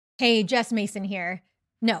Hey, Jess Mason here.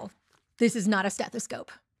 No, this is not a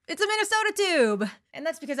stethoscope. It's a Minnesota tube. And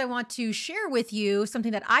that's because I want to share with you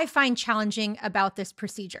something that I find challenging about this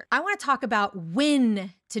procedure. I want to talk about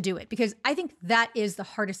when to do it because I think that is the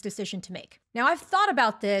hardest decision to make. Now, I've thought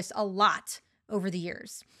about this a lot over the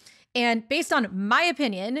years. And based on my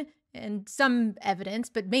opinion and some evidence,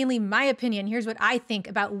 but mainly my opinion, here's what I think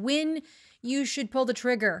about when you should pull the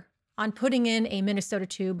trigger on putting in a Minnesota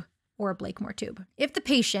tube or a Blakemore tube. If the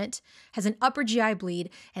patient has an upper GI bleed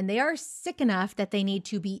and they are sick enough that they need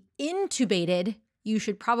to be intubated, you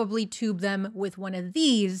should probably tube them with one of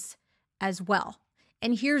these as well.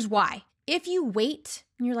 And here's why. If you wait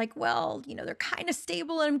and you're like, well, they're kind of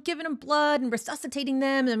stable and I'm giving them blood and resuscitating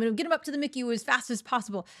them and I'm going to get them up to the MICU as fast as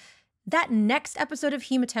possible, that next episode of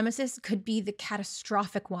hematemesis could be the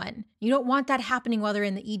catastrophic one. You don't want that happening while they're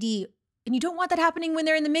in the ED, and you don't want that happening when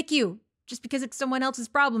they're in the MICU, just because it's someone else's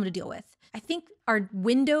problem to deal with. I think our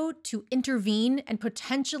window to intervene and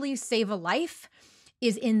potentially save a life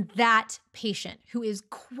is in that patient who is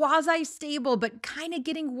quasi-stable but kind of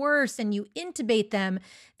getting worse, and you intubate them.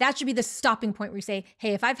 That should be the stopping point where you say,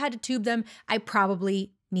 hey, if I've had to tube them, I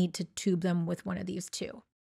probably need to tube them with one of these too.